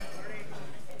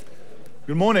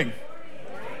Good morning.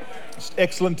 It's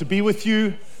excellent to be with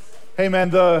you. Hey man,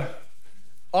 the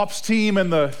ops team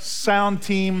and the sound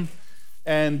team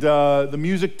and the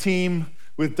music team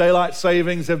with daylight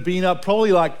savings have been up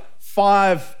probably like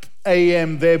 5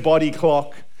 a.m. their body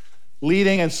clock,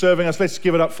 leading and serving us. Let's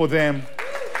give it up for them.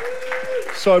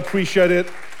 So appreciate it.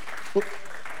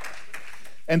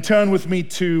 And turn with me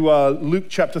to Luke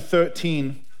chapter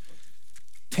 13,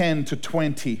 10 to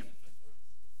 20.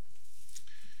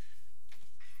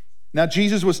 Now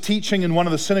Jesus was teaching in one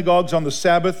of the synagogues on the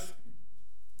Sabbath,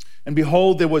 and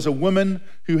behold, there was a woman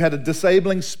who had a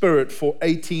disabling spirit for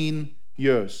 18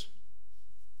 years.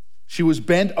 She was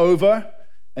bent over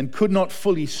and could not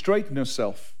fully straighten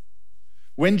herself.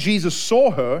 When Jesus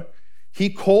saw her, he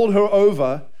called her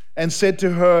over and said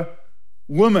to her,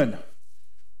 "Woman,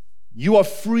 you are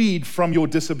freed from your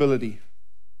disability."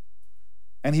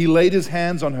 And he laid his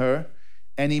hands on her,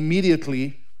 and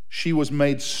immediately she was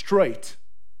made straight,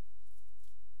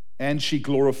 and she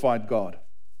glorified God.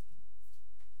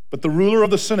 But the ruler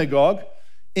of the synagogue,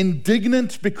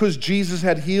 indignant because Jesus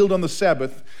had healed on the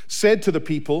Sabbath, said to the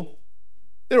people,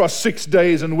 "There are 6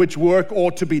 days in which work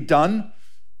ought to be done.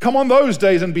 Come on those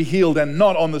days and be healed, and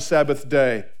not on the Sabbath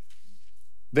day."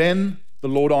 Then the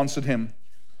Lord answered him,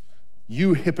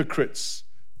 "You hypocrites,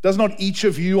 does not each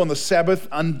of you on the Sabbath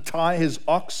untie his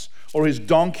ox or his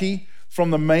donkey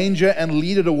from the manger and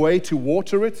lead it away to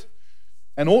water it?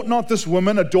 And ought not this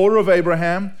woman, a daughter of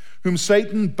Abraham, whom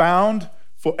Satan bound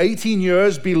for 18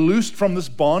 years, be loosed from this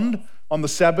bond on the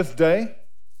Sabbath day?"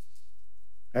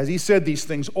 As he said these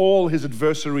things, all his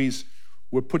adversaries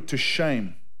were put to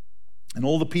shame, and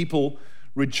all the people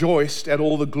rejoiced at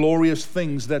all the glorious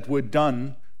things that were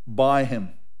done by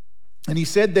him. And he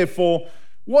said, therefore,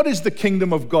 "What is the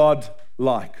kingdom of God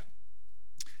like?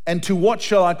 And to what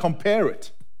shall I compare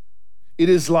it? It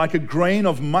is like a grain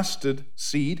of mustard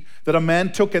seed that a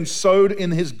man took and sowed in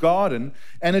his garden,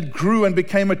 and it grew and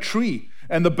became a tree,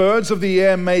 and the birds of the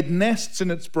air made nests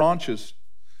in its branches."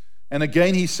 And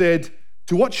again he said,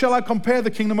 "To what shall I compare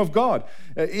the kingdom of God?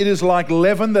 It is like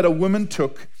leaven that a woman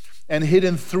took and hid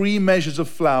in 3 measures of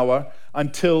flour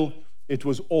until it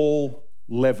was all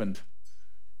leavened."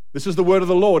 This is the word of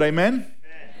the Lord, amen?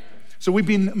 Amen. So we've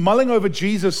been mulling over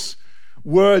Jesus'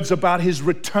 words about his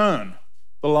return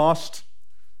the last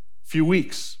few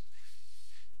weeks.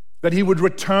 That he would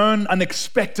return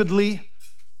unexpectedly,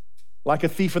 like a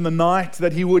thief in the night,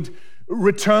 that he would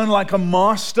return like a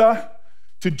master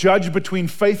to judge between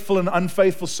faithful and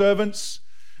unfaithful servants,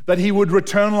 that he would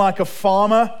return like a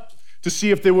farmer to see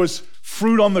if there was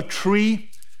fruit on the tree,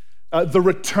 the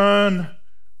return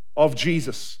of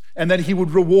Jesus, and that he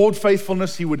would reward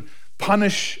faithfulness, he would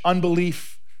punish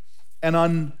unbelief and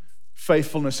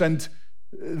unfaithfulness. And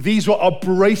these are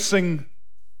bracing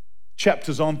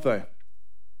chapters, aren't they?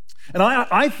 And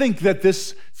I think that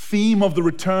this theme of the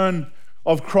return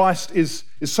of Christ is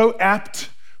so apt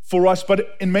for us,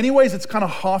 but in many ways it's kind of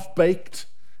half-baked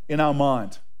in our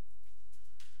mind.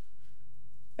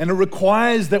 And it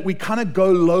requires that we kind of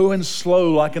go low and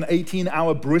slow like an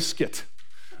 18-hour brisket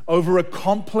over a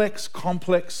complex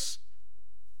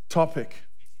topic.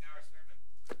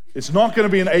 It's not going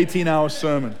to be an 18-hour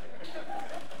sermon.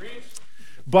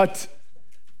 But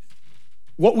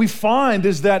what we find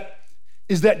is that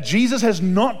Jesus has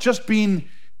not just been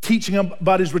teaching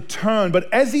about his return,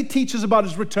 but as he teaches about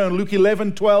his return, Luke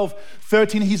 11, 12,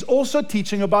 13, he's also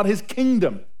teaching about his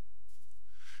kingdom.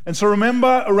 And so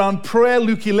remember around prayer,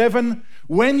 Luke 11,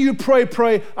 when you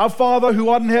pray, "Our Father who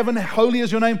art in heaven, holy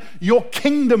is your name, your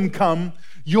kingdom come,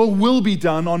 your will be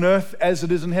done on earth as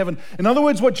it is in heaven." In other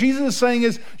words, what Jesus is saying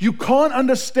is, you can't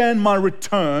understand my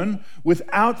return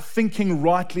without thinking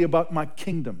rightly about my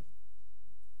kingdom.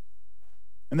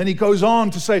 And then he goes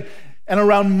on to say, and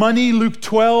around money, Luke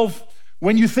 12,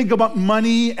 when you think about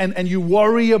money and you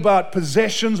worry about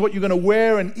possessions, what you're going to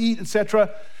wear and eat,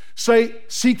 etc., say,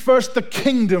 "Seek first the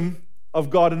kingdom of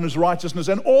God and his righteousness,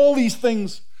 and all these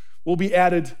things will be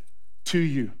added to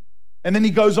you." And then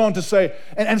he goes on to say,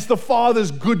 and it's the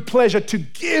Father's good pleasure to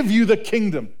give you the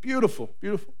kingdom. Beautiful,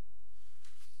 beautiful.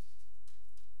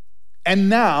 And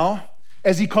now,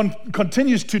 as he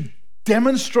continues to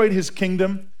demonstrate his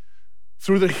kingdom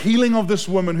through the healing of this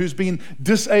woman who's been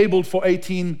disabled for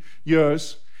 18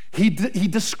 years, he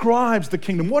describes the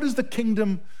kingdom. What is the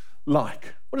kingdom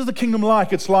like? What is the kingdom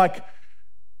like? It's like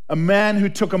a man who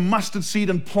took a mustard seed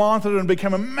and planted it and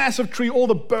became a massive tree. All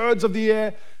the birds of the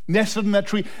air nested in that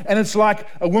tree. And it's like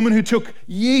a woman who took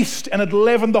yeast and it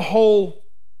leavened the whole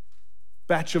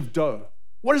batch of dough.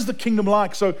 What is the kingdom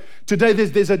like? So today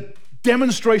there's a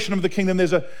demonstration of the kingdom.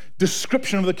 There's a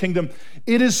description of the kingdom.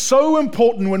 It is so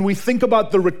important when we think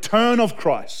about the return of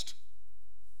Christ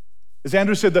As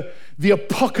Andrew said, the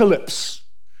apocalypse,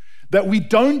 that we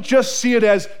don't just see it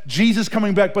as Jesus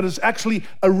coming back, but it's actually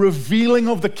a revealing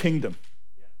of the kingdom.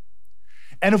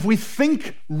 And if we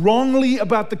think wrongly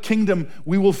about the kingdom,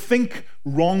 we will think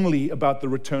wrongly about the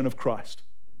return of Christ.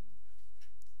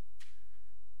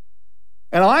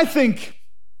 And I think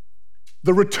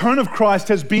the return of Christ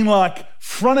has been like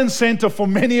front and center for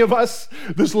many of us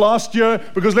this last year,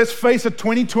 because let's face it,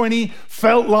 2020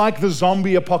 felt like the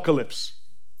zombie apocalypse,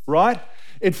 right?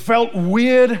 It felt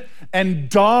weird and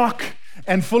dark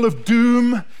and full of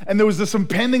doom, and there was this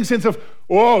impending sense of,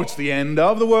 oh, it's the end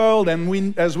of the world,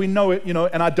 and as we know it,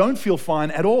 and I don't feel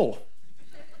fine at all.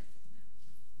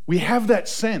 We have that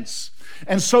sense.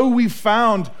 And so we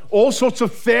found all sorts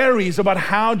of theories about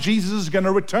how Jesus is going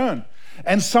to return.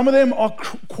 And some of them are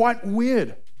quite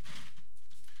weird.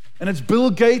 And it's Bill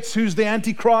Gates who's the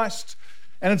Antichrist,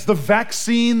 and it's the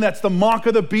vaccine that's the mark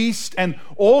of the beast, and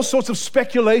all sorts of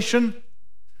speculation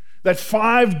that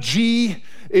 5G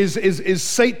is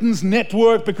Satan's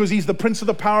network because he's the prince of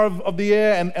the power of the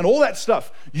air, and all that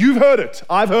stuff. You've heard it.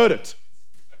 I've heard it.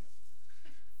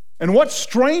 And what's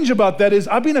strange about that is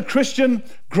I've been a Christian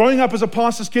growing up as a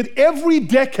pastor's kid. Every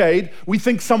decade, we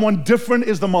think someone different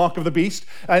is the mark of the beast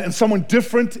and someone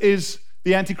different is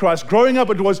the Antichrist. Growing up,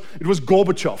 it was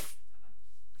Gorbachev.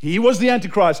 He was the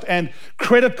Antichrist, and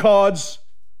credit cards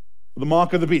were the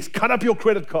mark of the beast. Cut up your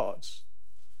credit cards.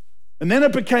 And then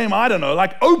it became, I don't know,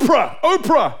 like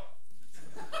Oprah.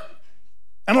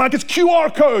 And like it's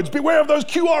QR codes. Beware of those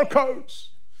QR codes.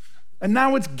 And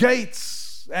now it's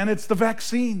Gates, and it's the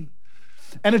vaccine.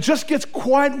 And it just gets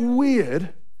quite weird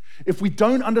if we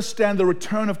don't understand the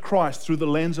return of Christ through the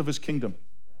lens of his kingdom.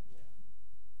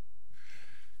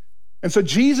 And so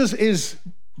Jesus is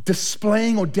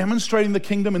displaying or demonstrating the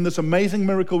kingdom in this amazing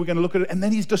miracle. We're going to look at it. And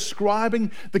then he's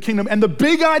describing the kingdom. And the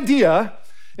big idea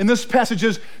in this passage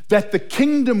is that the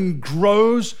kingdom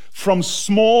grows from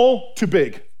small to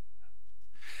big.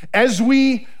 As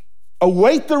we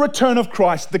await the return of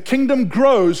Christ, the kingdom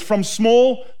grows from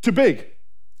small to big.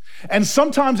 And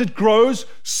sometimes it grows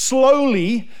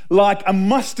slowly, like a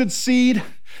mustard seed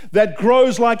that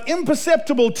grows like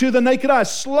imperceptible to the naked eye,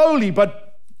 slowly,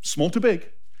 but small to big.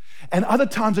 And other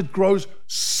times it grows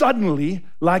suddenly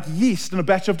like yeast in a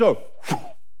batch of dough.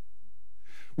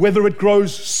 Whether it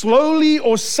grows slowly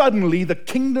or suddenly, the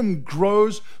kingdom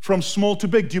grows from small to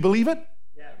big. Do you believe it?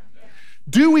 Yeah.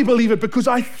 Do we believe it? Because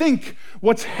I think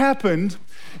what's happened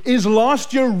is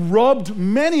last year robbed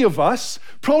many of us,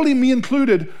 probably me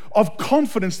included, of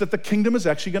confidence that the kingdom is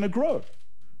actually going to grow.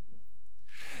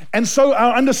 And so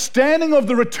our understanding of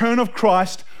the return of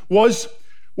Christ was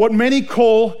what many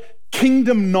call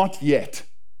kingdom not yet.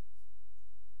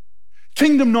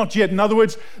 Kingdom not yet. In other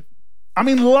words,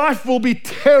 life will be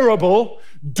terrible,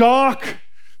 dark,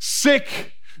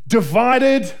 sick,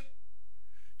 divided,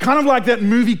 kind of like that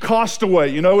movie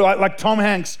Castaway, like Tom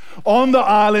Hanks on the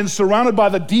island, surrounded by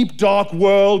the deep, dark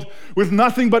world with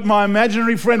nothing but my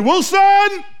imaginary friend,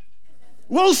 Wilson,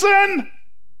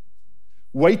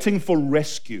 waiting for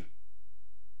rescue.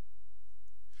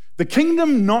 The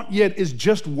kingdom not yet is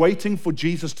just waiting for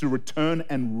Jesus to return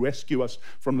and rescue us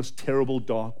from this terrible,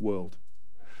 dark world.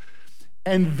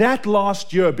 And that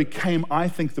last year became, I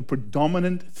think, the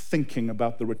predominant thinking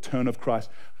about the return of Christ.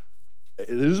 This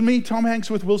is me, Tom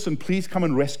Hanks with Wilson. Please come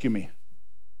and rescue me.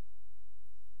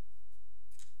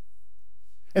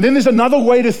 And then there's another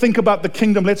way to think about the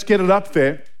kingdom. Let's get it up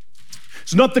there.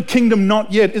 It's not the kingdom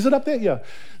not yet. Is it up there? Yeah.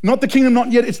 Not the kingdom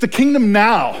not yet. It's the kingdom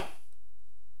now.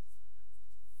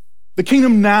 The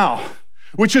kingdom now.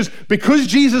 Which is because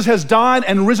Jesus has died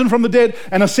and risen from the dead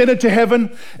and ascended to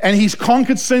heaven, and he's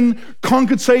conquered sin,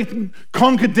 conquered Satan,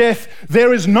 conquered death.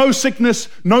 There is no sickness,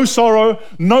 no sorrow,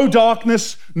 no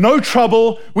darkness, no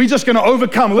trouble. We're just going to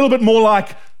overcome, a little bit more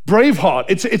like Braveheart.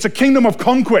 It's a kingdom of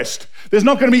conquest. There's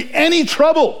not going to be any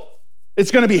trouble.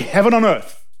 It's going to be heaven on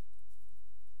earth.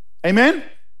 Amen?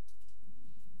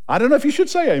 I don't know if you should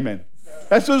say amen.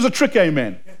 That was a trick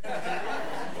amen.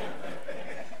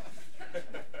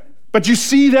 But you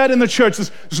see that in the church.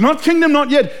 It's not kingdom not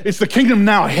yet. It's the kingdom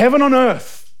now, heaven on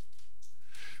earth.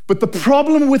 But the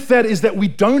problem with that is that we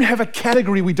don't have a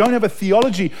category, we don't have a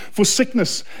theology for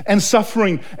sickness and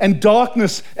suffering and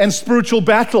darkness and spiritual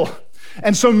battle.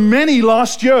 And so many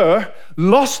last year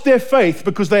lost their faith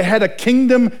because they had a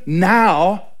kingdom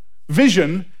now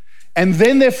vision, and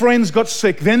then their friends got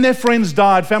sick, then their friends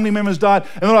died, family members died,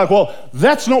 and they're like, well,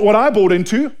 that's not what I bought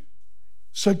into.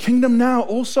 So kingdom now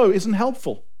also isn't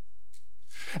helpful.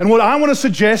 And what I want to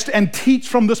suggest and teach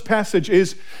from this passage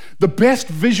is the best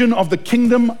vision of the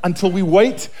kingdom until we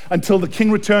wait, until the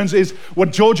king returns, is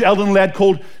what George Eldon Ladd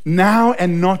called now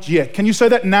and not yet. Can you say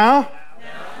that? Now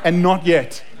and not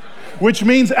yet. Which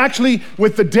means actually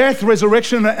with the death,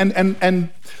 resurrection, and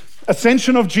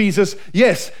ascension of Jesus,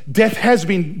 yes, death has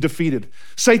been defeated.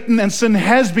 Satan and sin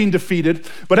has been defeated,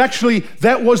 but actually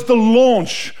that was the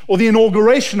launch or the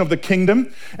inauguration of the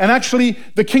kingdom. And actually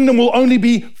the kingdom will only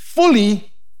be fully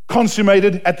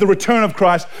consummated at the return of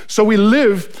Christ. So we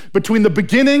live between the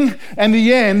beginning and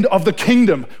the end of the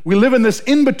kingdom. We live in this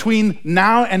in-between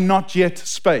now and not yet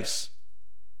space.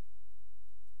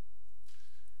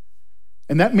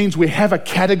 And that means we have a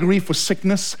category for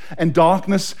sickness and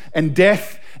darkness and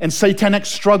death and satanic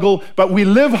struggle, but we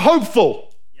live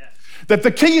hopeful that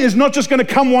the king is not just going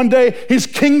to come one day. His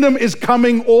kingdom is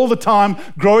coming all the time,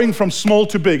 growing from small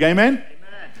to big. Amen?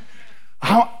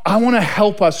 I want to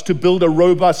help us to build a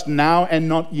robust now and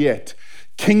not yet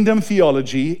kingdom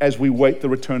theology as we wait the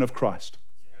return of Christ.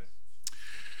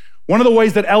 One of the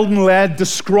ways that Eldon Ladd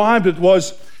described it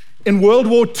was in World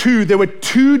War II, there were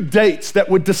 2 dates that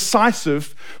were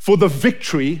decisive for the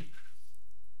victory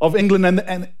of England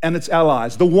and its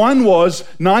allies. The one was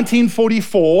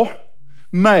 1944,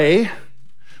 May,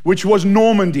 which was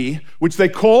Normandy, which they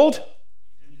called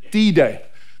D-Day.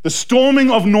 The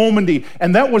storming of Normandy,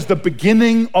 and that was the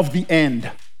beginning of the end.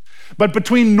 But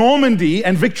between Normandy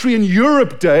and Victory in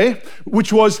Europe Day,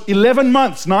 which was 11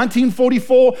 months,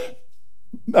 1944,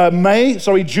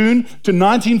 June to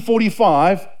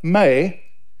 1945, May,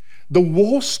 the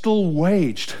war still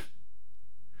waged.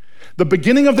 The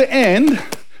beginning of the end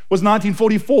was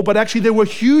 1944, but actually there were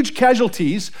huge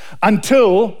casualties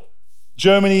until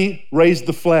Germany raised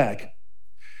the flag.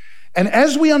 And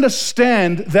as we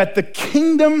understand that the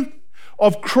kingdom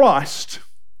of Christ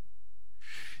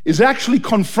is actually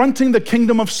confronting the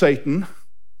kingdom of Satan,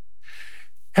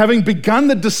 having begun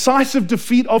the decisive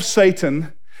defeat of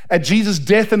Satan at Jesus'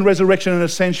 death and resurrection and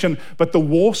ascension, but the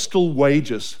war still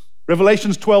wages.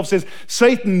 Revelations 12 says,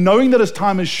 Satan, knowing that his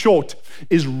time is short,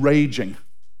 is raging.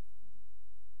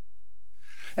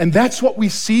 And that's what we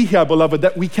see here, beloved,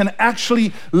 that we can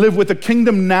actually live with a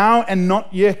kingdom now and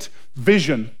not yet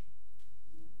vision.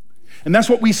 And that's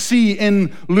what we see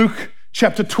in Luke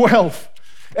chapter 12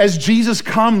 as Jesus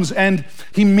comes and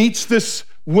he meets this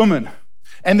woman.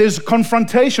 And there's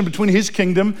confrontation between his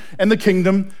kingdom and the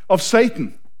kingdom of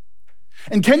Satan.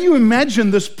 And can you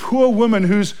imagine this poor woman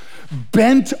who's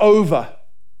bent over?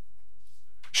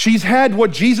 She's had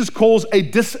what Jesus calls a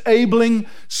disabling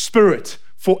spirit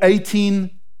for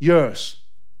 18 years.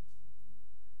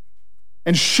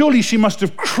 And surely she must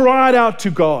have cried out to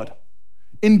God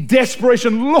in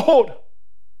desperation, Lord,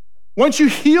 won't you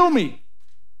heal me?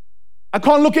 I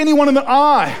can't look anyone in the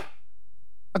eye.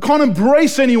 I can't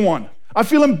embrace anyone. I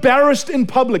feel embarrassed in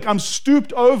public. I'm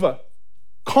stooped over.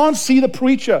 Can't see the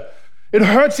preacher. It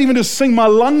hurts even to sing. My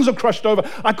lungs are crushed over.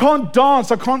 I can't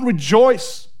dance. I can't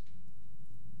rejoice.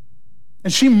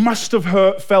 And she must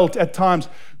have felt at times,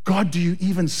 God, do you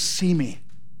even see me?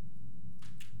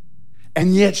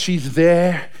 And yet she's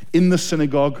there in the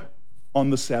synagogue on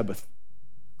the Sabbath.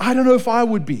 I don't know if I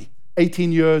would be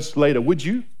 18 years later, would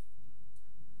you?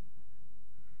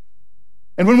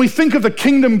 And when we think of the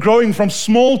kingdom growing from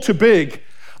small to big,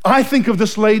 I think of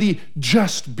this lady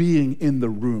just being in the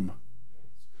room.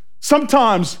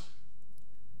 Sometimes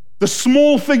the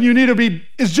small thing you need to be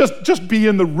is just be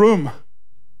in the room.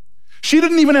 She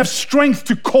didn't even have strength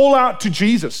to call out to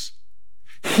Jesus.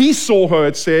 He saw her,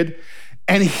 it said,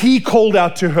 and he called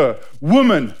out to her,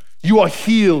 woman, you are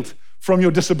healed from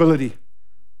your disability.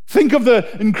 Think of the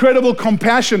incredible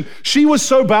compassion. She was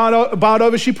so bowed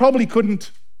over, she probably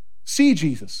couldn't see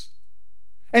Jesus.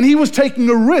 And he was taking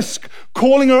a risk,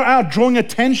 calling her out, drawing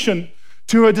attention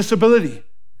to her disability.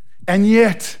 And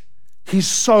yet, he's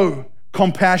so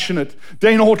compassionate.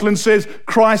 Dane Ortlund says,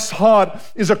 Christ's heart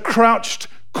is a crouched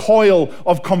coil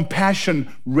of compassion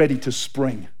ready to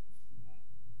spring.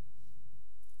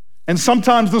 And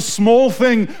sometimes the small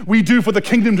thing we do for the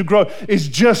kingdom to grow is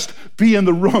just be in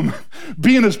the room,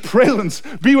 be in his presence,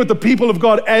 be with the people of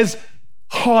God, as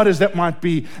hard as that might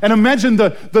be. And imagine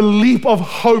the leap of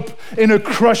hope in a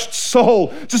crushed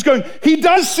soul, just going, he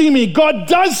does see me, God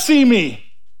does see me.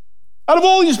 Out of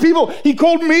all these people, he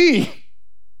called me.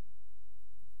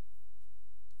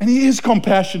 And he is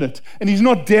compassionate, and he's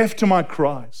not deaf to my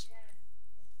cries.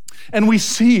 And we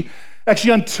see,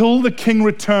 actually, until the king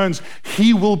returns,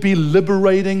 he will be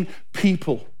liberating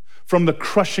people from the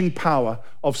crushing power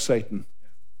of Satan.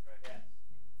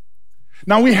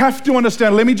 Now we have to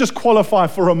understand, let me just qualify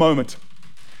for a moment.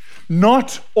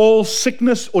 Not all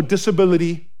sickness or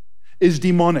disability is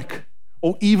demonic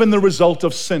or even the result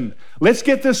of sin. Let's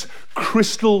get this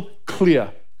crystal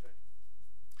clear.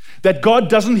 That God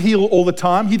doesn't heal all the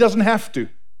time. He doesn't have to.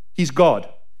 He's God.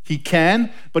 He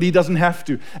can, but he doesn't have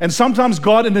to. And sometimes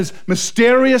God, in his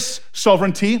mysterious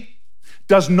sovereignty,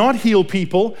 does not heal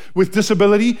people with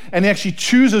disability, and he actually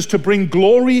chooses to bring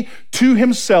glory to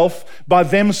himself by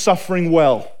them suffering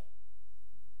well.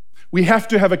 We have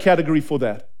to have a category for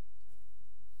that.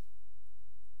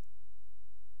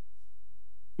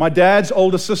 My dad's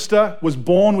older sister was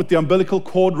born with the umbilical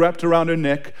cord wrapped around her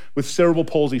neck with cerebral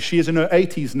palsy. She is in her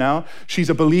 80s now.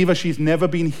 She's a believer. She's never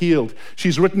been healed.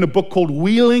 She's written a book called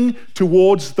Wheeling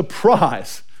Towards the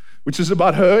Prize, which is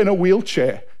about her in a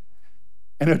wheelchair.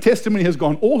 And her testimony has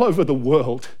gone all over the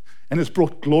world and has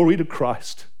brought glory to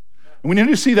Christ. And we need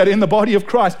to see that in the body of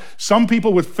Christ, some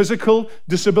people with physical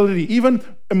disability, even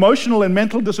emotional and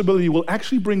mental disability, will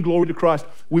actually bring glory to Christ.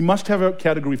 We must have a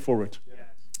category for it.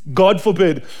 God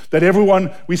forbid that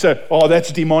everyone, we say, oh,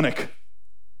 that's demonic.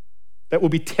 That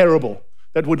would be terrible.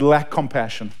 That would lack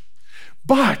compassion.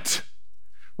 But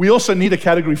we also need a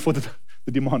category for the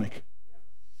demonic.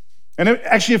 And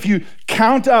actually, if you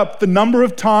count up the number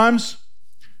of times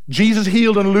Jesus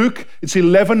healed in Luke, it's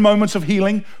 11 moments of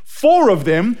healing. 4 of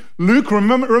them, Luke,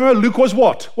 remember Luke was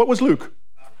what? What was Luke?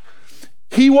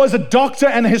 He was a doctor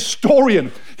and a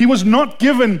historian. He was not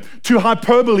given to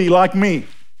hyperbole like me.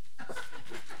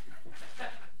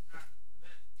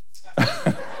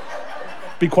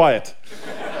 Be quiet.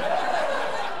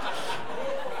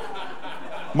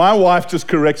 My wife just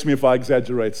corrects me if I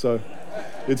exaggerate, so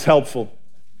it's helpful.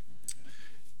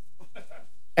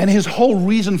 And his whole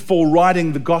reason for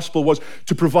writing the gospel was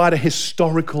to provide a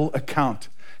historical account.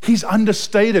 He's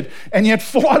understated, and yet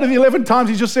 4 out of the 11 times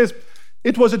he just says,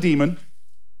 it was a demon.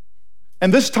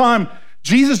 And this time,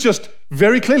 Jesus just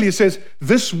very clearly says,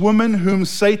 this woman whom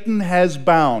Satan has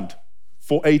bound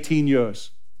for 18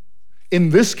 years.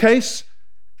 In this case,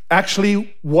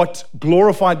 actually what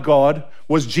glorified God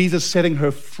was Jesus setting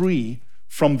her free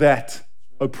from that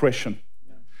oppression.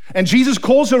 And Jesus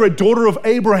calls her a daughter of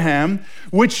Abraham,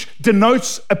 which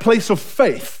denotes a place of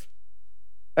faith.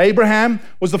 Abraham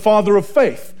was the father of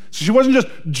faith. So she wasn't just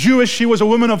Jewish, she was a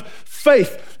woman of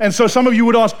faith. And so some of you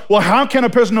would ask, well, how can a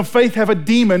person of faith have a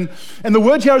demon? And the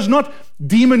word here is not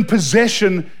demon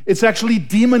possession, it's actually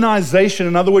demonization.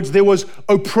 In other words, there was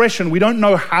oppression. We don't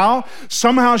know how.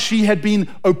 Somehow she had been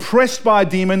oppressed by a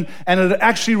demon and it had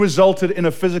actually resulted in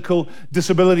a physical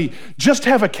disability. Just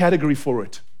have a category for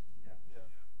it.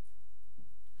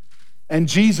 And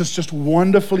Jesus just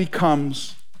wonderfully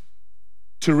comes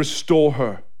to restore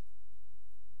her.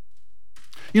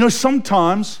 You know,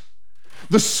 sometimes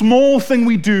the small thing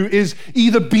we do is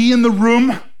either be in the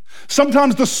room.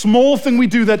 Sometimes the small thing we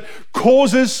do that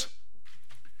causes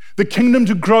the kingdom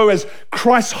to grow as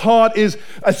Christ's heart is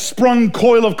a sprung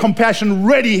coil of compassion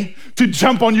ready to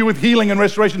jump on you with healing and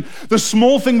restoration. The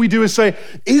small thing we do is say,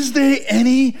 is there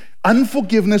any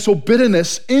unforgiveness or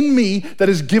bitterness in me that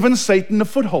has given Satan a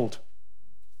foothold?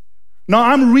 Now,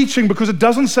 I'm reaching because it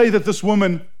doesn't say that this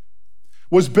woman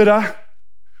was bitter.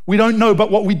 We don't know,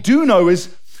 but what we do know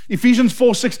is Ephesians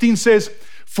 4:16 says,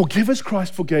 forgive as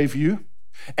Christ forgave you,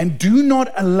 and do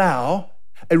not allow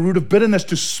a root of bitterness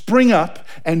to spring up,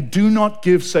 and do not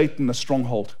give Satan a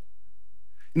stronghold.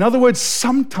 In other words,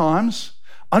 sometimes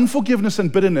unforgiveness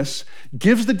and bitterness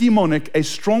gives the demonic a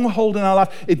stronghold in our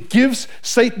life. It gives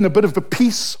Satan a bit of the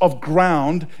piece of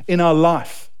ground in our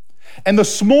life. And the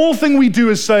small thing we do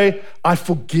is say, I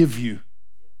forgive you.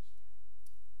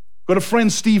 Got a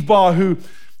friend, Steve Barr, who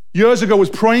years ago was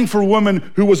praying for a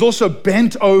woman who was also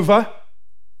bent over,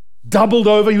 doubled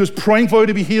over. He was praying for her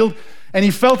to be healed. And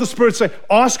he felt the Spirit say,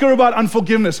 ask her about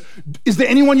unforgiveness. Is there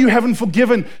anyone you haven't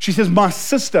forgiven? She says, my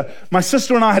sister. My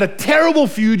sister and I had a terrible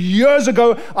feud years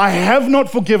ago. I have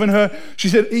not forgiven her.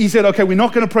 He said, okay, we're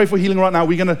not going to pray for healing right now.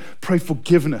 We're going to pray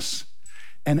forgiveness.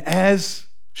 And as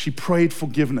she prayed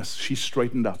forgiveness, she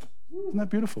straightened up. Isn't that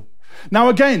beautiful? Now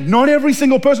again, not every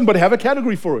single person, but have a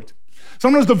category for it.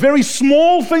 Sometimes the very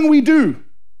small thing we do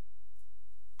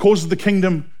causes the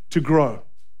kingdom to grow.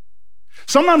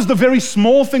 Sometimes the very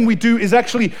small thing we do is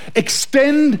actually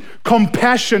extend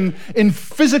compassion in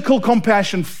physical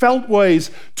compassion, felt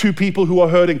ways to people who are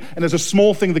hurting. And as a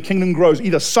small thing, the kingdom grows,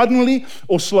 either suddenly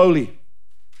or slowly.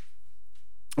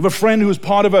 I have a friend who was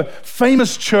part of a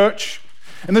famous church,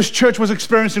 and this church was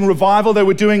experiencing revival. They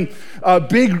were doing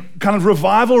big kind of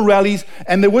revival rallies,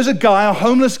 and there was a guy, a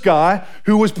homeless guy,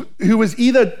 who was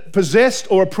either possessed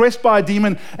or oppressed by a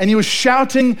demon, and he was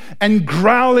shouting and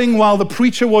growling while the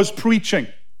preacher was preaching.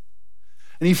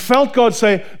 And he felt God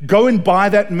say, go and buy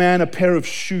that man a pair of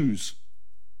shoes.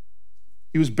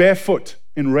 He was barefoot.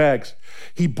 in rags.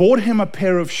 He bought him a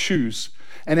pair of shoes,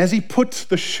 and as he put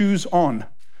the shoes on,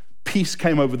 peace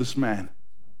came over this man.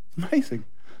 Amazing.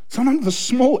 Sometimes the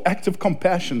small act of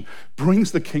compassion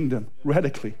brings the kingdom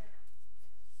radically.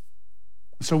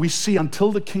 So we see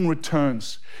until the king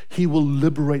returns, he will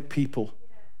liberate people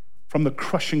from the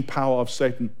crushing power of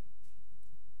Satan.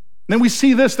 And then we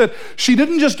see this, that she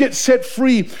didn't just get set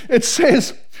free. It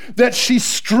says that she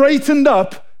straightened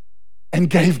up and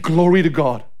gave glory to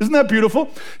God. Isn't that beautiful?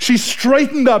 She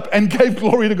straightened up and gave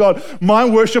glory to God. My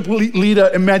worship leader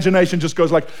imagination just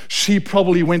goes like, she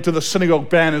probably went to the synagogue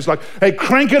band and was like, hey,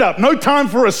 crank it up. No time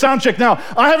for a sound check now.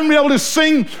 I haven't been able to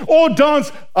sing or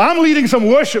dance. I'm leading some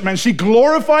worship, man. She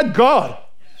glorified God.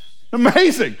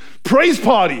 Amazing. Praise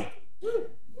party.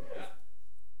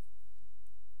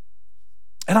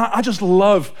 And I just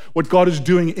love what God is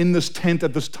doing in this tent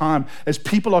at this time. As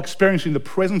people are experiencing the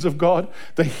presence of God,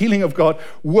 the healing of God,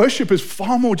 worship is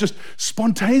far more just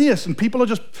spontaneous, and people are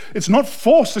just, it's not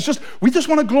forced. It's just, we just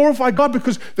want to glorify God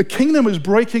because the kingdom is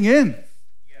breaking in.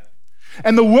 Yeah.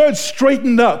 And the word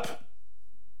straightened up,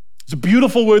 it's a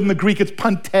beautiful word in the Greek, it's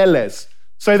panteles.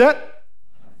 Say that?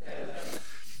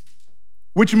 Panteles.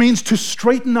 Which means to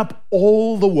straighten up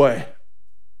all the way.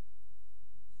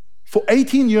 For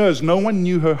 18 years, no one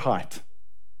knew her height.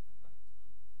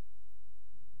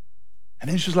 And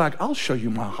then she's like, I'll show you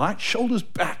my height. Shoulders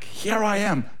back, here I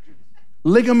am.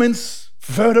 Ligaments,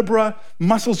 vertebra,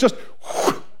 muscles, just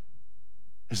whoosh,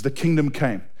 as the kingdom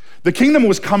came. The kingdom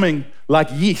was coming like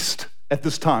yeast at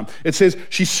this time. It says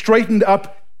she straightened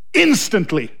up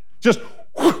instantly, just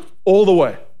whoosh, all the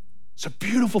way. It's a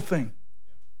beautiful thing.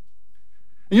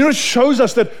 And you know, it shows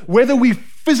us that whether we're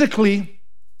physically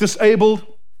disabled,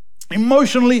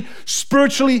 emotionally,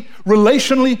 spiritually,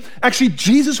 relationally, actually,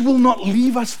 Jesus will not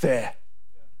leave us there.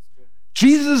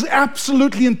 Jesus is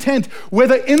absolutely intent,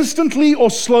 whether instantly or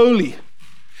slowly.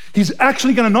 He's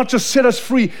actually going to not just set us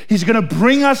free, he's going to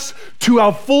bring us to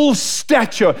our full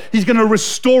stature. He's going to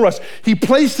restore us. He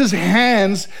placed his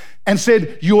hands and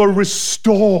said, you are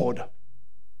restored.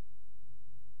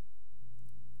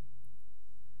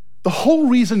 The whole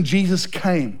reason Jesus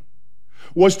came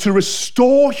was to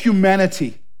restore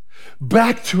humanity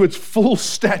back to its full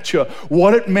stature,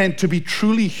 what it meant to be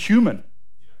truly human.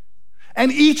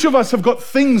 And each of us have got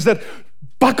things that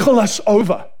buckle us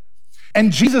over.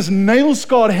 And Jesus'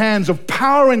 nail-scarred hands of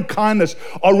power and kindness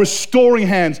are restoring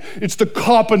hands. It's the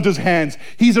carpenter's hands.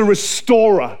 He's a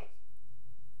restorer.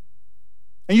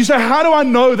 And you say, how do I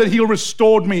know that he'll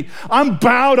restore me? I'm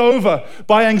bowed over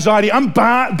by anxiety. I'm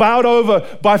bowed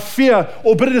over by fear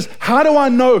or bitterness. How do I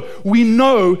know? We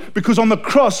know because on the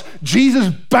cross, Jesus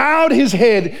bowed his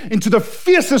head into the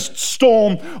fiercest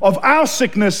storm of our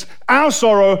sickness, our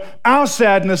sorrow, our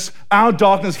sadness, our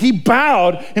darkness. He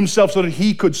bowed himself so that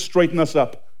he could straighten us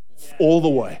up all the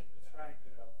way.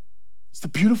 It's the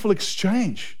beautiful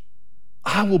exchange.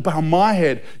 I will bow my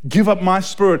head, give up my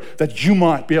spirit, that you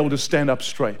might be able to stand up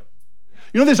straight.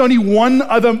 You know, there's only one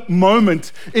other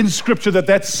moment in Scripture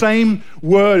that same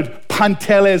word,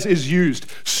 panteles, is used,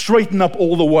 straighten up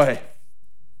all the way.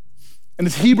 And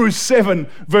it's Hebrews 7,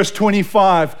 verse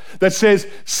 25, that says,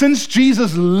 since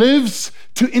Jesus lives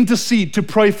to intercede, to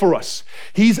pray for us,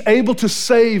 he's able to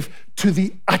save to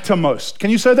the uttermost. Can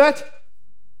you say that?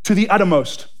 To the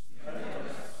uttermost.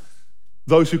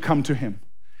 Those who come to him.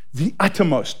 The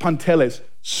uttermost, panteles,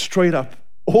 straight up,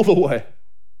 all the way.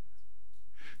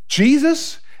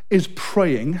 Jesus is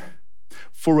praying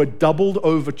for a doubled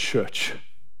over church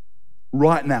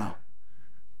right now.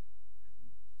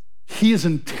 He is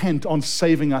intent on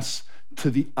saving us to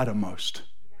the uttermost.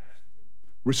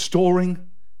 Restoring,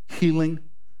 healing,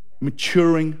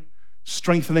 maturing,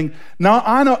 strengthening. Now,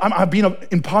 I know I've been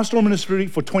in pastoral ministry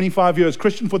for 25 years,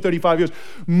 Christian for 35 years.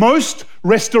 Most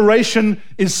restoration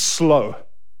is slow.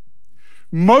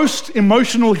 Most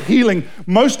emotional healing,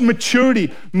 most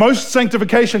maturity, most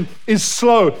sanctification is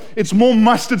slow. It's more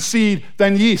mustard seed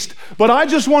than yeast. But I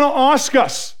just want to ask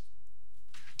us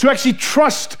to actually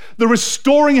trust the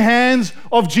restoring hands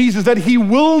of Jesus, that he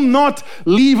will not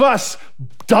leave us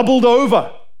doubled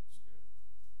over.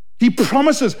 He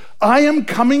promises, I am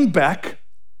coming back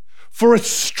for a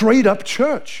straight up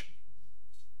church.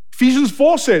 Ephesians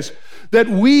 4 says, that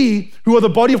we who are the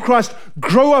body of Christ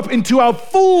grow up into our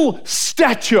full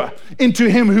stature into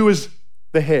him who is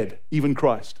the head, even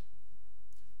Christ.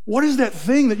 What is that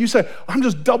thing that you say, I'm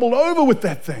just doubled over with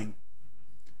that thing?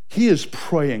 He is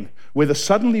praying, whether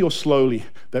suddenly or slowly,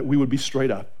 that we would be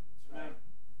straight up.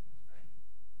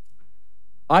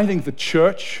 I think the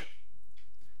church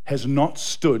has not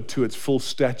stood to its full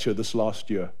stature this last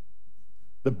year.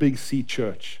 The Big C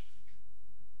church.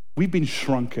 We've been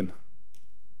shrunken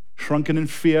shrunken in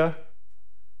fear,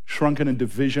 shrunken in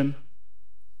division,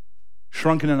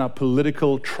 shrunken in our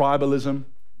political tribalism,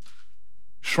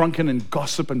 shrunken in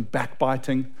gossip and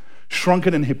backbiting,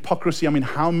 shrunken in hypocrisy. I mean,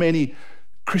 how many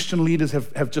Christian leaders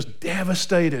have just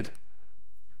devastated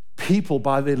people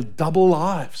by their double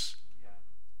lives?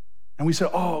 And we say,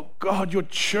 oh God, your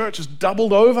church has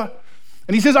doubled over.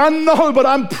 And he says, I know, but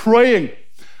I'm praying.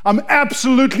 I'm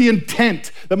absolutely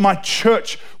intent that my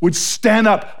church would stand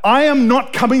up. I am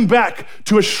not coming back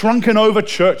to a shrunken over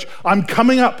church. I'm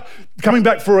coming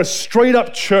back for a straight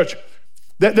up church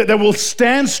that will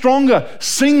stand stronger,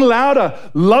 sing louder,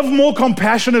 love more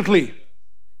compassionately,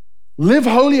 live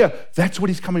holier. That's what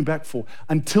he's coming back for.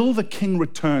 Until the King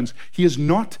returns, he is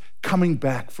not coming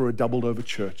back for a doubled over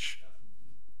church.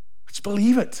 Let's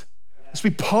believe it. Let's be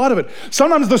part of it.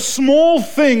 Sometimes the small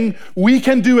thing we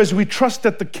can do as we trust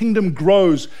that the kingdom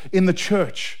grows in the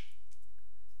church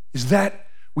is that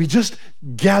we just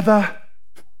gather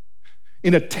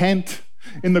in a tent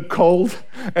in the cold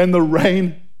and the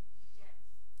rain,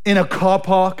 in a car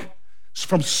park,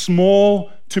 from small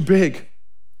to big.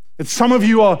 That some of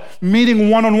you are meeting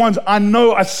one-on-ones. I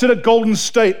know I sit at Golden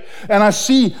State and I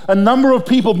see a number of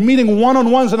people meeting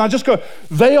one-on-ones and I just go,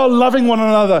 they are loving one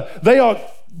another. They are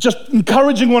just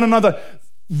encouraging one another.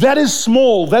 That is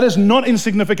small. That is not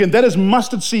insignificant. That is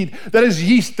mustard seed. That is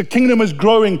yeast. The kingdom is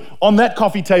growing on that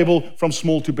coffee table from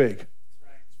small to big.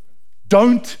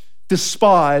 Don't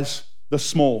despise the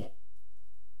small.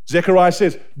 Zechariah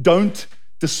says, don't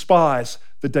despise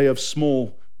the day of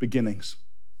small beginnings.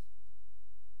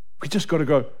 We just got to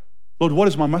go, Lord, what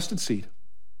is my mustard seed?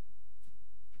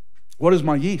 What is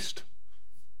my yeast?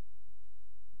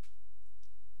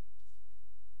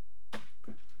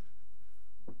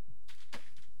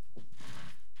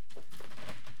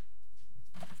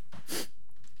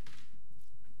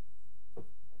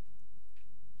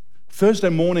 Thursday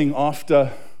morning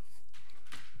after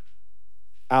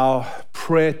our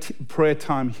prayer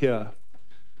time here,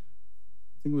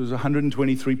 I think it was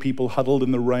 123 people huddled in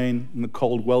the rain, in the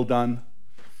cold, well done.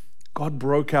 God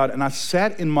broke out, and I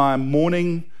sat in my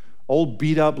morning, old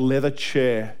beat-up leather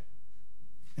chair,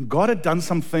 and God had done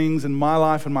some things in my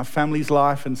life and my family's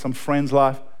life and some friends'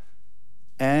 life,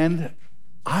 and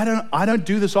I don't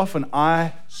do this often.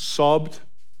 I sobbed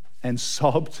and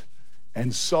sobbed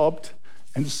and sobbed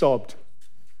and sobbed.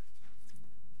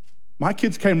 My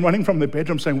kids came running from their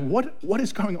bedroom saying, what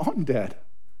is going on, Dad?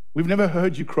 We've never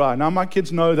heard you cry. Now my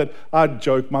kids know that I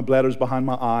joke, my bladder's behind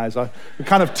my eyes. I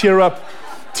kind of tear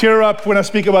up when I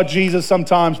speak about Jesus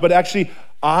sometimes, but actually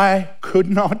I could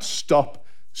not stop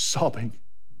sobbing.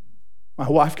 My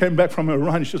wife came back from her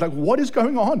run. She was like, what is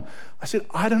going on? I said,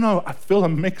 I don't know. I feel a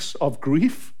mix of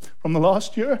grief from the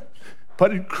last year,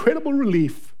 but incredible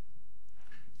relief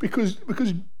because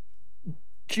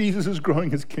Jesus is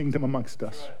growing his kingdom amongst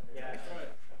us.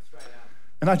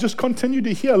 And I just continue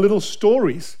to hear little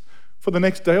stories for the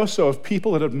next day or so of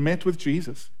people that have met with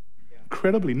Jesus.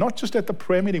 Incredibly, not just at the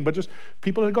prayer meeting, but just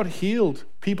people that got healed,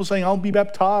 people saying, I'll be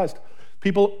baptized,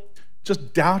 people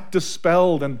just doubt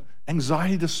dispelled and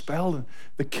anxiety dispelled. And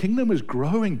the kingdom is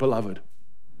growing, beloved.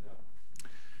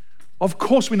 Of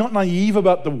course, we're not naive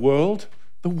about the world.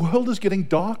 The world is getting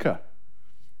darker,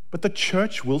 but the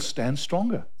church will stand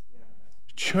stronger.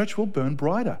 The church will burn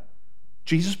brighter.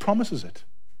 Jesus promises it.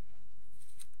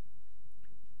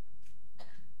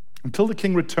 Until the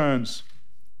King returns,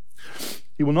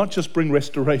 he will not just bring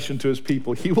restoration to his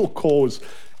people, he will cause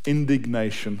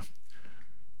indignation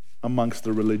amongst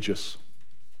the religious.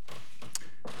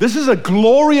 This is a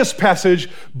glorious passage,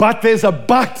 but there's a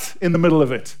but in the middle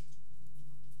of it.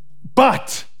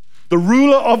 But the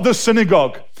ruler of the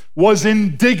synagogue was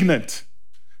indignant.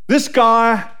 This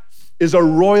guy is a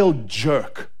royal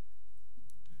jerk.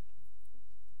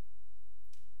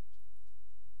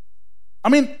 I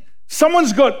mean,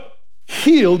 someone's got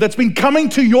healed that's been coming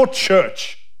to your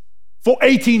church for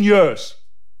 18 years.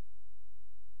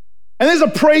 And there's a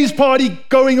praise party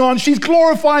going on. She's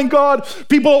glorifying God.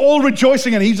 People are all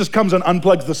rejoicing, and he just comes and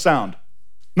unplugs the sound.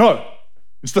 No,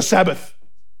 it's the Sabbath.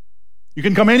 You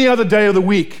can come any other day of the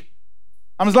week.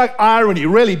 I was like, irony,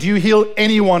 really? Do you heal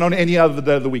anyone on any other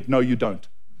day of the week? No, you don't.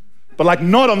 But like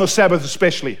not on the Sabbath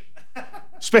especially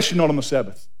not on the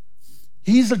Sabbath.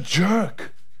 He's a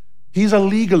jerk. He's a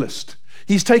legalist.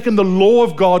 He's taken the law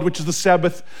of God, which is the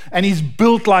Sabbath, and he's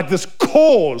built like this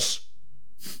cause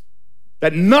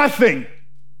that nothing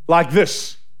like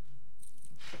this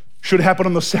should happen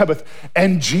on the Sabbath.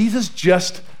 And Jesus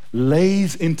just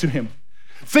lays into him.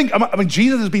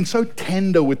 Jesus has been so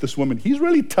tender with this woman. He's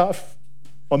really tough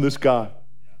on this guy.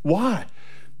 Why?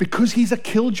 Because he's a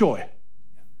killjoy.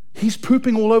 He's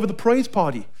pooping all over the praise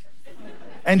party.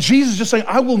 And Jesus is just saying,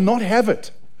 I will not have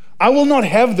it. I will not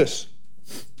have this.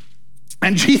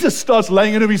 And Jesus starts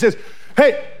laying into him. He says,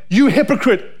 hey, you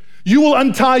hypocrite. You will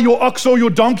untie your ox or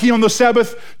your donkey on the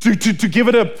Sabbath to give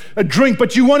it a drink,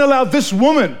 but you won't allow this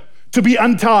woman to be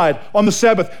untied on the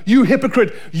Sabbath. You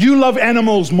hypocrite. You love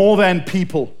animals more than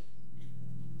people.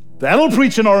 That'll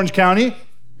preach in Orange County.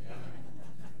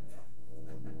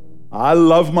 I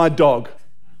love my dog.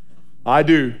 I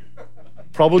do.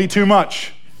 Probably too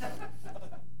much.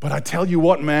 But I tell you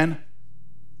what, man,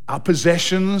 our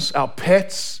possessions, our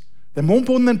pets, they're more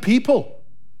important than people.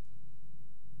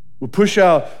 We'll push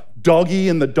our doggy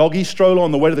in the doggy stroller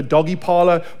on the way to the doggy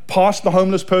parlor, past the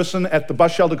homeless person at the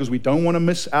bus shelter because we don't want to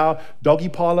miss our doggy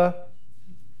parlor.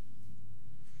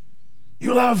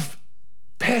 You love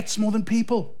pets more than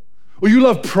people. Or you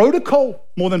love protocol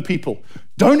more than people.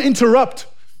 Don't interrupt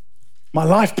my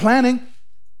life planning,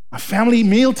 my family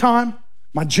meal time,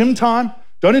 my gym time.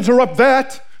 Don't interrupt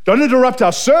that. Don't interrupt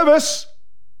our service.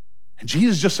 And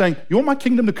Jesus is just saying, you want my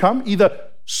kingdom to come? Either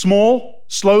small,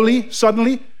 slowly,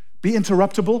 suddenly, be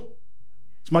interruptible.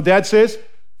 As my dad says,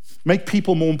 make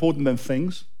people more important than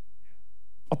things.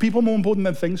 Are people more important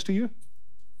than things to you? And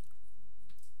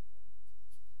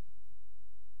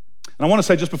I want to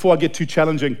say, just before I get too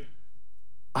challenging,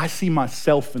 I see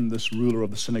myself in this ruler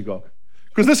of the synagogue.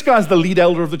 Because this guy's the lead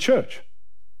elder of the church.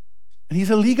 And he's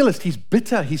a legalist. He's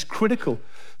bitter. He's critical.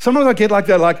 Sometimes I get like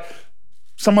that, like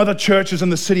some other churches in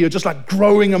the city are just like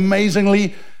growing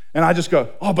amazingly. And I just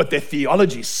go, oh, but their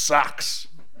theology sucks.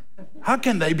 How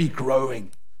can they be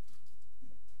growing?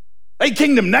 Hey,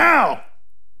 kingdom now.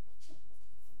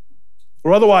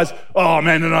 Or otherwise, oh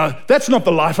man, no, that's not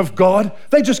the life of God.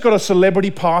 They just got a celebrity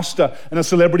pastor and a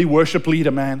celebrity worship leader,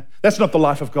 man. That's not the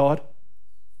life of God.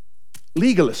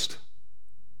 Legalist.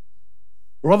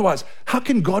 Or otherwise, how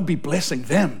can God be blessing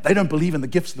them? They don't believe in the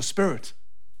gifts of the Spirit.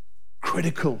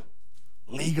 Critical.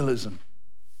 Legalism.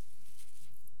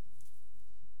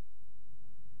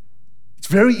 It's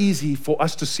very easy for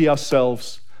us to see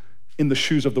ourselves in the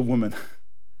shoes of the woman.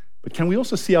 But can we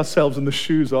also see ourselves in the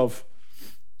shoes of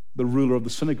the ruler of the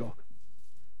synagogue?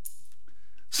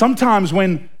 Sometimes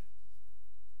when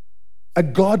a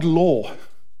God law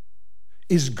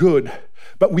is good,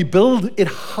 but we build it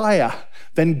higher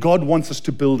than God wants us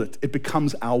to build it, it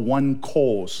becomes our one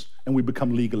cause and we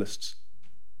become legalists.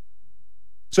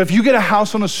 So if you get a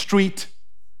house on a street,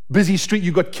 busy street,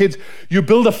 you've got kids, you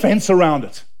build a fence around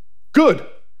it. Good.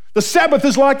 The Sabbath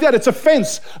is like that. It's a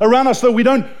fence around us so we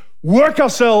don't work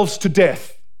ourselves to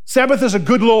death. Sabbath is a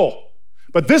good law.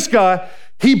 But this guy,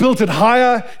 he built it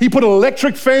higher. He put an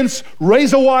electric fence,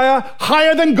 razor wire,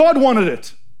 higher than God wanted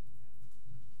it.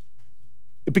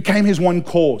 It became his one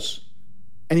cause.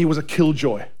 And he was a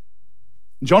killjoy.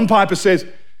 John Piper says,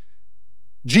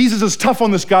 Jesus is tough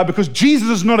on this guy because Jesus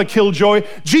is not a killjoy.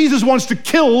 Jesus wants to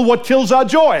kill what kills our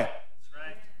joy.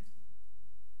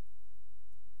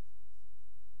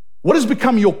 What has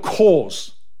become your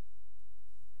cause?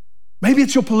 Maybe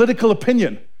it's your political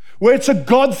opinion, where it's a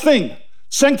God thing,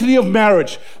 sanctity of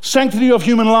marriage, sanctity of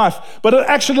human life, but it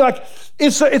actually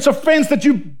it's a fence that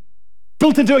you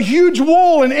built into a huge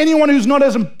wall, and anyone who's not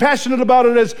as passionate about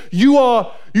it as you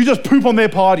are, you just poop on their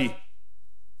party.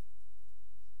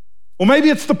 Or maybe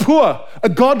it's the poor, a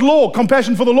God law,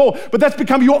 compassion for the law, but that's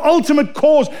become your ultimate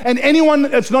cause, and anyone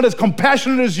that's not as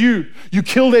compassionate as you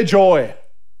kill their joy.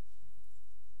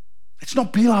 Let's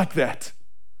not be like that.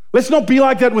 Let's not be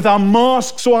like that with our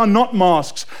masks or our not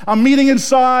masks. Our meeting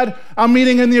inside, our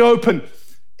meeting in the open.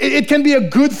 It can be a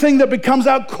good thing that becomes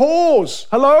our cause.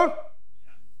 Hello?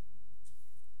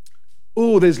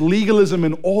 Oh, there's legalism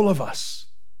in all of us.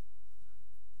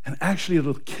 And actually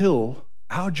it'll kill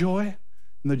our joy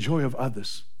and the joy of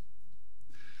others.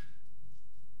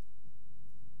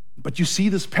 But you see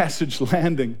this passage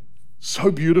landing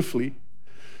so beautifully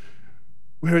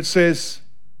where it says,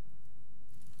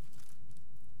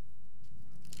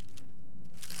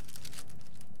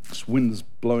 this wind's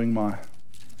blowing my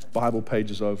Bible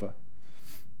pages over.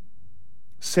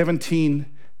 17,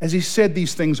 as he said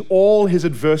these things, all his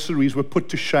adversaries were put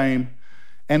to shame,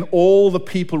 and all the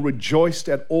people rejoiced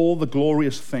at all the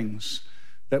glorious things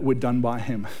that were done by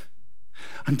him.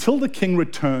 Until the king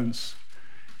returns,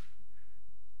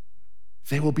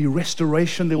 there will be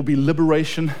restoration, there will be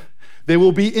liberation, there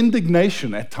will be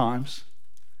indignation at times.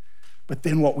 But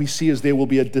then what we see is there will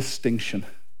be a distinction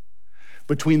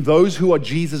between those who are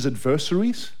Jesus'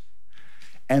 adversaries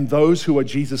and those who are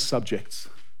Jesus' subjects.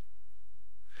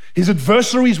 His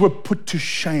adversaries were put to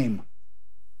shame.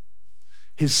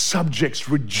 His subjects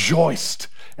rejoiced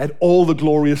at all the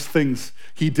glorious things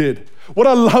he did. What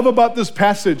I love about this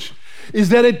passage is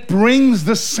that it brings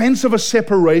the sense of a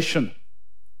separation.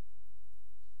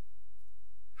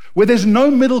 where there's no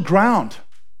middle ground.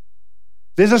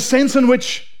 There's a sense in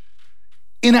which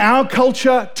in our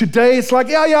culture today, it's like,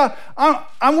 yeah,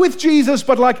 I'm with Jesus,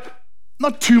 but like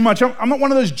not too much. I'm not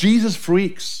one of those Jesus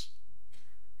freaks.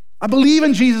 I believe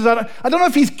in Jesus. I don't know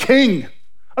if he's king.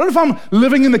 I don't know if I'm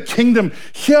living in the kingdom.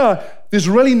 Here, there's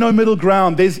really no middle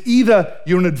ground. There's either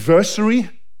you're an adversary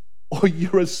or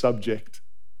you're a subject.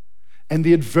 And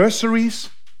the adversaries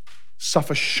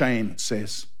suffer shame, it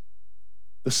says.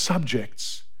 The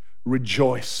subjects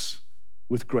rejoice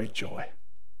with great joy.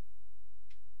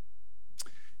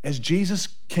 As Jesus'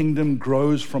 kingdom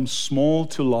grows from small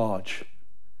to large,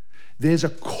 there's a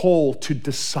call to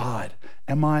decide,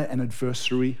 am I an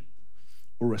adversary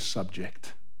or a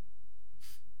subject?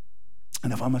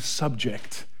 And if I'm a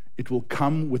subject, it will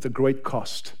come with a great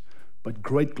cost, but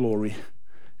great glory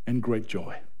and great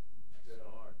joy.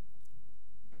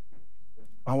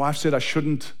 My wife said I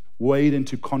shouldn't wade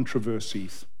into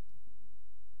controversies,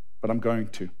 but I'm going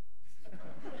to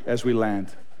as we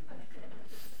land.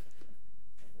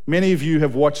 Many of you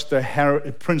have watched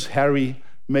the Prince Harry,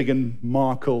 Meghan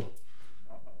Markle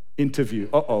interview.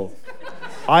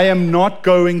 I am not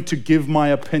going to give my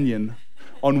opinion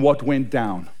on what went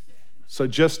down. So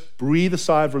just breathe a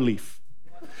sigh of relief.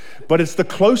 But it's the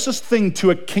closest thing to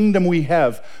a kingdom we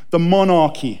have, the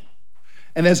monarchy.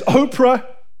 And as Oprah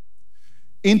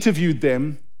interviewed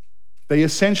them, they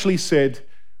essentially said,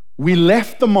 we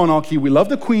left the monarchy, we love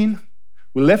the Queen,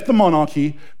 we left the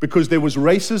monarchy because there was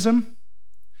racism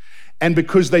and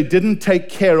because they didn't take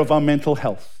care of our mental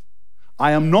health.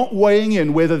 I am not weighing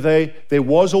in whether there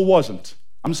was or wasn't.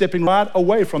 I'm stepping right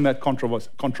away from that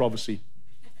controversy.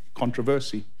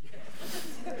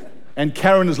 And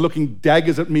Karen is looking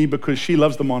daggers at me because she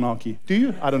loves the monarchy. Do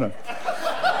you? I don't know.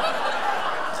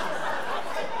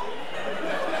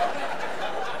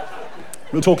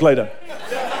 We'll talk later.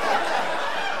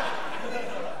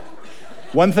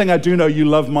 One thing I do know, you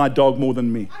love my dog more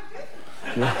than me.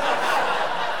 Yeah.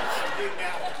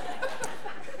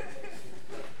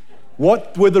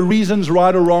 What were the reasons,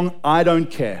 right or wrong? I don't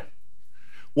care.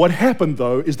 What happened,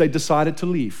 though, is they decided to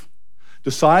leave.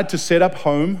 Decided to set up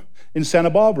home in Santa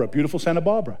Barbara, beautiful Santa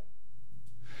Barbara.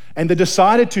 And they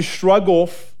decided to shrug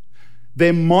off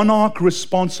their monarch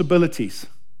responsibilities.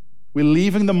 We're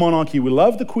leaving the monarchy. We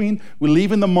love the Queen. We're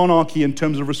leaving the monarchy in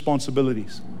terms of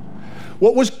responsibilities.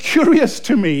 What was curious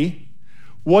to me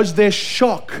was their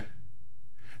shock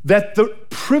that the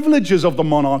privileges of the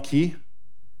monarchy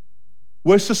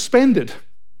were suspended.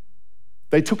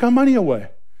 They took our money away.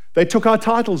 They took our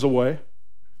titles away.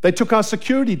 They took our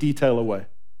security detail away.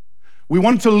 We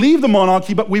wanted to leave the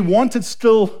monarchy, but we wanted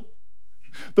still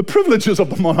the privileges of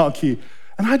the monarchy.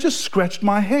 And I just scratched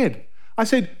my head. I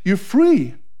said, you're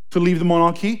free to leave the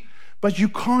monarchy, but you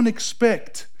can't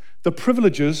expect the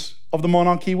privileges of the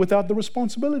monarchy without the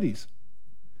responsibilities.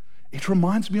 It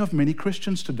reminds me of many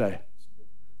Christians today.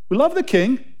 We love the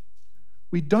king.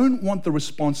 We don't want the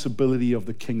responsibility of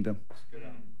the kingdom.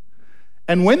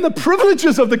 And when the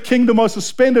privileges of the kingdom are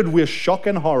suspended, we're shock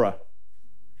and horror.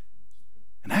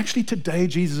 And actually today,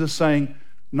 Jesus is saying,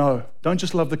 no, don't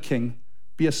just love the king,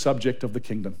 be a subject of the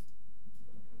kingdom.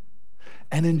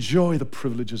 And enjoy the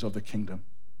privileges of the kingdom.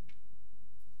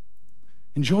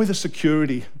 Enjoy the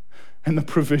security and the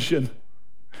provision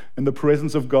and the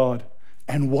presence of God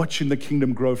and watching the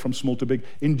kingdom grow from small to big.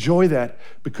 Enjoy that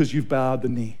because you've bowed the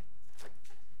knee.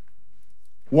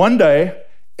 One day,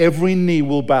 every knee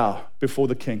will bow before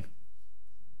the king.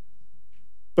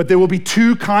 But there will be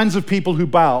two kinds of people who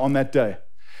bow on that day.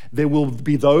 There will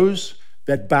be those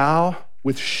that bow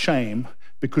with shame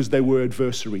because they were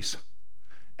adversaries.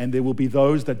 And there will be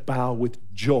those that bow with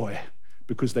joy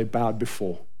because they bowed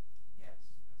before.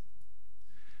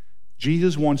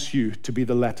 Jesus wants you to be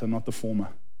the latter, not the former.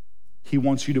 He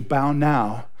wants you to bow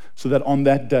now so that on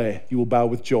that day you will bow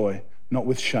with joy, not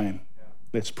with shame.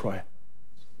 Let's pray.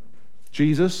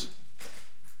 Jesus,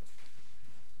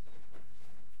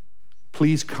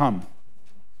 please come.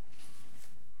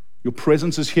 Your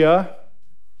presence is here.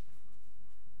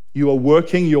 You are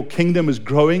working. Your kingdom is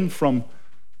growing from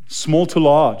small to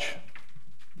large.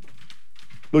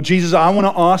 Lord Jesus, I want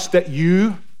to ask that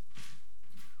you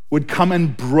would come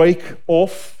and break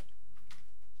off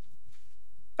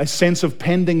a sense of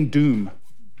pending doom,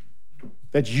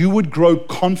 that you would grow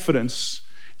confidence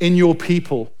in your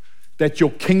people that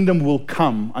your kingdom will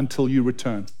come until you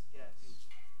return. Yes.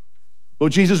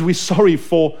 Lord Jesus, we're sorry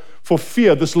for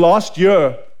fear. This last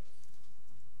year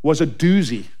was a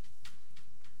doozy,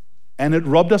 and it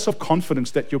robbed us of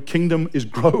confidence that your kingdom is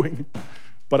growing.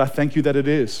 But I thank you that it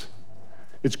is.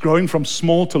 It's growing from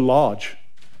small to large.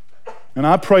 And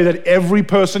I pray that every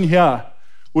person here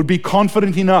would be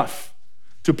confident enough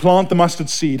to plant the mustard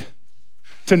seed,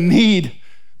 to knead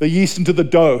the yeast into the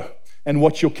dough and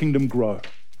watch your kingdom grow.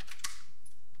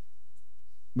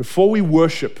 Before we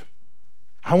worship,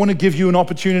 I want to give you an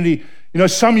opportunity.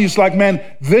 Some of you's like, man,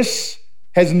 this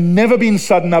has never been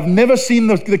sudden. I've never seen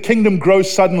the kingdom grow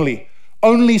suddenly,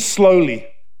 only slowly.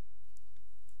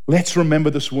 Let's remember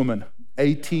this woman,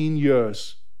 18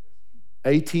 years.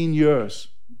 18 years.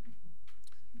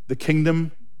 The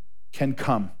kingdom can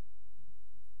come.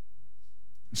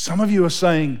 Some of you are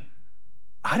saying,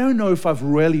 I don't know if I've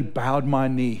really bowed my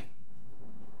knee.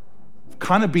 I've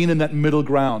kind of been in that middle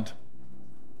ground.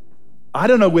 I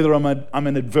don't know whether I'm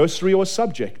an adversary or a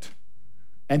subject.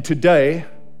 And today,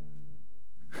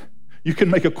 you can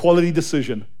make a quality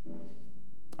decision.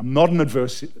 I'm not an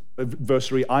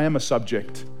adversary, I am a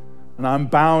subject. And I'm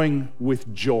bowing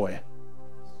with joy.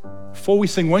 Before we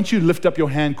sing, won't you lift up your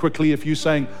hand quickly if you're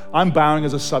saying, I'm bowing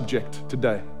as a subject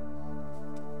today.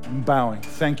 I'm bowing.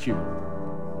 Thank you.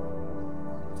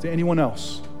 Is there anyone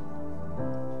else?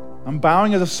 I'm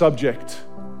bowing as a subject.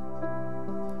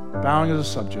 Bowing as a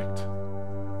subject.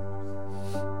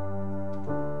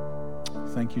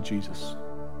 Thank you, Jesus.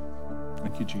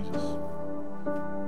 Thank you, Jesus.